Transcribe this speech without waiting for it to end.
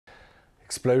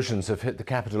Explosions have hit the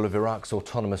capital of Iraq's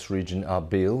autonomous region,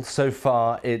 Irbil. So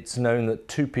far, it's known that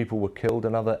 2 people were killed,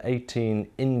 another 18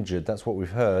 injured. That's what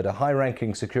we've heard. A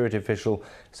high-ranking security official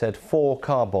said 4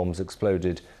 car bombs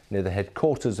exploded near the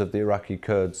headquarters of the Iraqi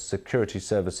Kurds security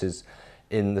services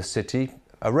in the city.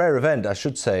 A rare event, I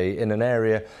should say, in an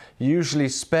area usually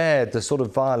spared the sort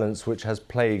of violence which has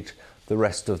plagued the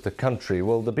rest of the country.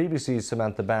 Well, the BBC's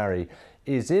Samantha Barry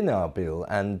is in Irbil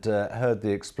and heard the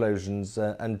explosions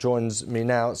and joins me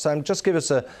now. Sam, just give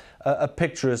us a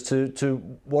picture as to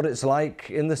what it's like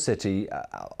in the city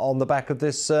on the back of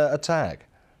this attack.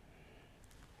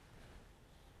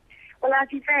 Well, as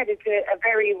you said, it's a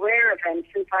very rare event.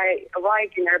 Since I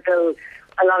arrived in Irbil,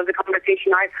 a lot of the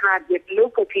conversation I've had with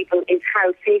local people is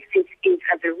how safe this is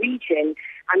as a region.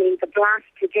 I mean, the blasts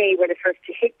today were the first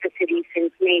to hit the city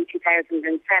since May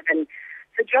 2007.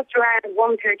 So just around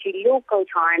 1:30 local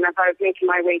time, as I was making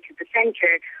my way to the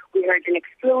centre, we heard an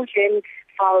explosion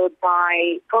followed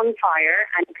by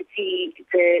gunfire, and you could see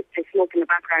the smoke in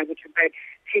the background, which was about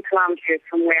 2 kilometres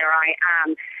from where I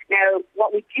am. Now,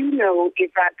 what we do know is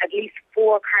that at least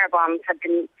 4 car bombs have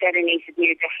been detonated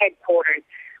near the headquarters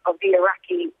of the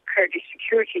Iraqi Kurdish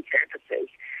security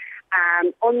services.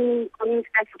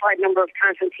 Unspecified number of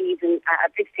casualties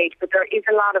at this stage, but there is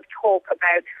a lot of talk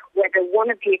about whether one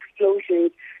of the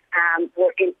explosions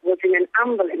was in an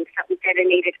ambulance that was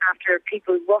detonated after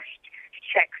people rushed to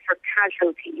check for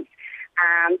casualties.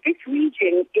 This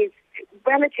region is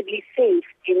relatively safe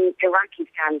in Iraqi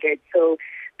standards, so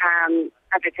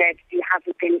as I said, there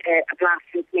hasn't been a blast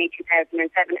since May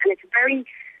 2007, and it's a very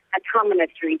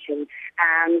autonomous region.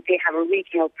 They have a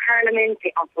regional parliament,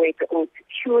 they operate their own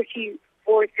security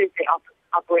forces, they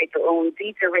operate their own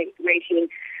visa regime.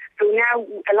 So now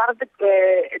a lot of the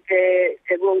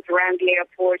roads around the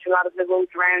airport, a lot of the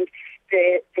roads around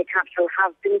the capital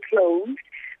have been closed.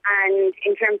 And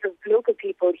in terms of local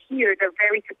people here, they're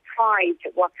very surprised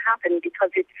at what's happened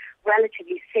because it's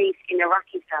relatively safe in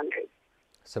Iraqi standards.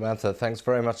 Samantha, thanks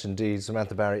very much indeed.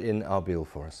 Samantha Barry in Irbil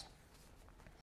for us.